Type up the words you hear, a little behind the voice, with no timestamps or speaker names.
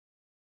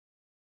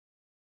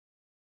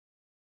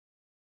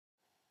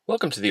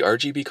Welcome to the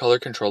RGB Color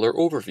Controller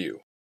overview.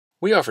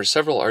 We offer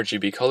several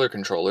RGB color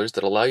controllers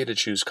that allow you to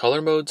choose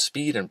color mode,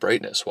 speed, and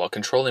brightness while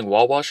controlling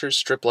wall washers,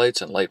 strip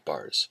lights, and light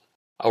bars.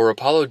 Our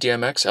Apollo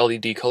DMX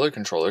LED Color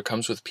Controller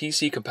comes with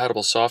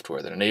PC-compatible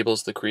software that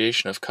enables the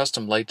creation of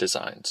custom light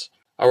designs.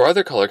 Our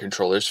other color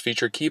controllers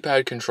feature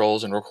keypad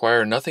controls and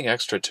require nothing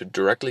extra to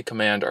directly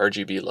command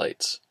RGB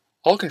lights.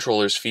 All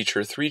controllers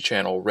feature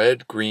 3-channel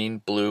red,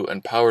 green, blue,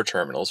 and power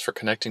terminals for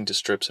connecting to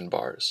strips and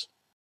bars.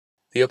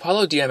 The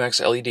Apollo DMX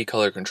LED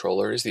Color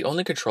Controller is the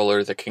only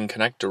controller that can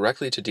connect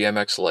directly to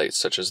DMX lights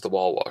such as the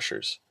wall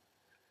washers.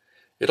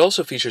 It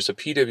also features a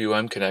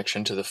PWM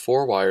connection to the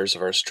 4 wires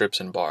of our strips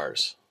and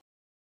bars.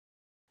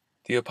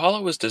 The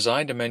Apollo was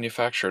designed and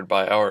manufactured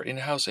by our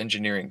in-house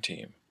engineering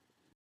team.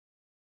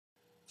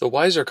 The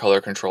Wiser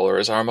Color Controller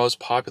is our most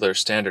popular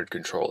standard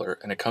controller,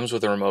 and it comes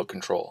with a remote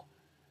control.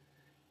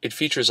 It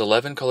features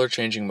 11 color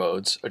changing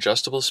modes,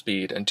 adjustable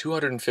speed, and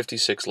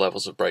 256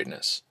 levels of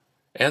brightness.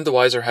 And the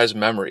Wiser has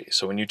memory,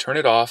 so when you turn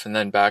it off and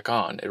then back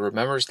on, it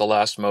remembers the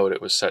last mode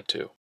it was set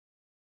to.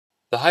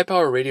 The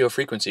high-power radio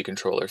frequency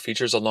controller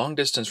features a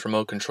long-distance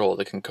remote control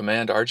that can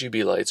command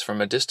RGB lights from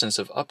a distance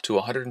of up to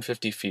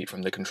 150 feet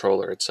from the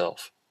controller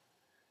itself.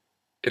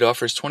 It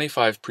offers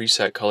 25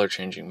 preset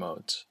color-changing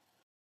modes.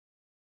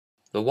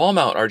 The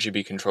wall-mount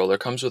RGB controller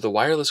comes with a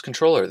wireless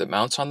controller that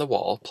mounts on the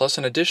wall, plus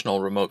an additional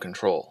remote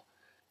control.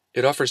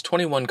 It offers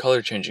 21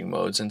 color-changing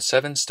modes and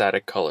 7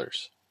 static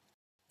colors.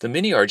 The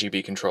mini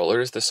RGB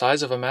controller is the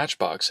size of a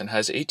matchbox and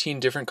has 18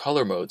 different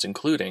color modes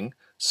including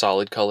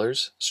solid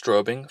colors,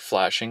 strobing,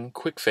 flashing,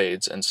 quick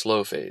fades, and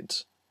slow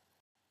fades.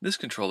 This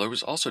controller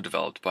was also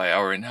developed by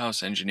our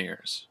in-house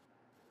engineers.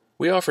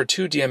 We offer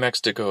 2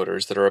 DMX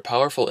decoders that are a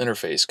powerful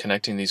interface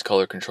connecting these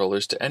color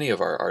controllers to any of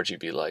our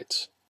RGB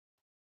lights.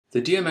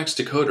 The DMX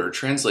decoder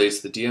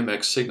translates the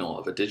DMX signal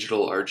of a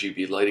digital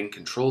RGB lighting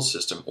control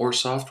system or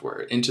software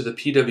into the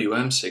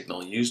PWM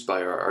signal used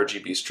by our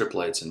RGB strip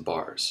lights and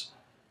bars.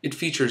 It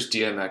features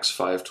DMX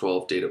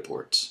 512 data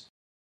ports.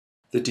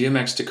 The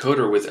DMX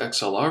decoder with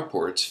XLR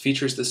ports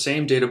features the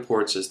same data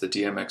ports as the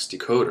DMX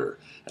decoder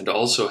and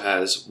also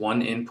has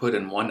 1 input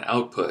and 1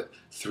 output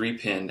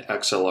 3-pin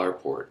XLR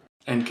port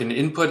and can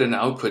input and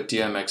output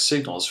DMX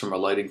signals from a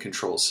lighting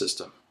control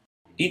system.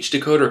 Each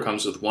decoder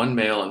comes with 1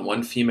 male and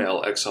 1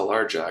 female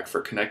XLR jack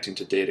for connecting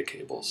to data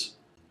cables.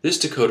 This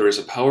decoder is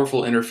a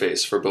powerful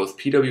interface for both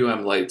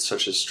PWM lights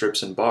such as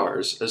strips and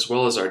bars, as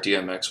well as our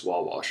DMX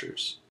wall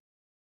washers.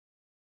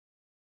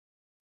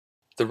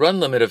 The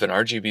run limit of an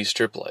RGB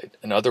strip light,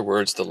 in other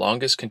words the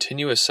longest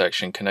continuous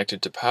section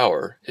connected to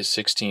power, is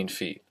 16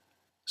 feet.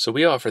 So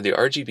we offer the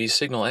RGB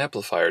Signal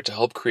Amplifier to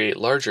help create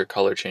larger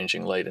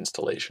color-changing light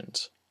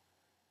installations.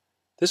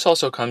 This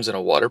also comes in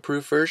a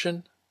waterproof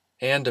version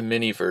and a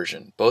mini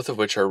version, both of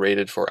which are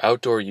rated for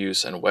outdoor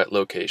use and wet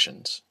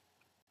locations.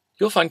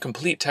 You'll find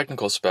complete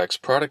technical specs,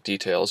 product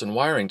details, and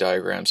wiring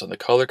diagrams on the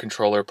color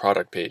controller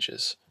product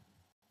pages.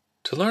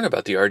 To learn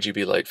about the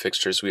RGB light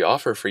fixtures we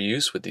offer for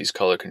use with these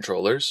color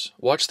controllers,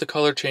 watch the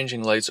Color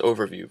Changing Lights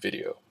overview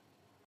video.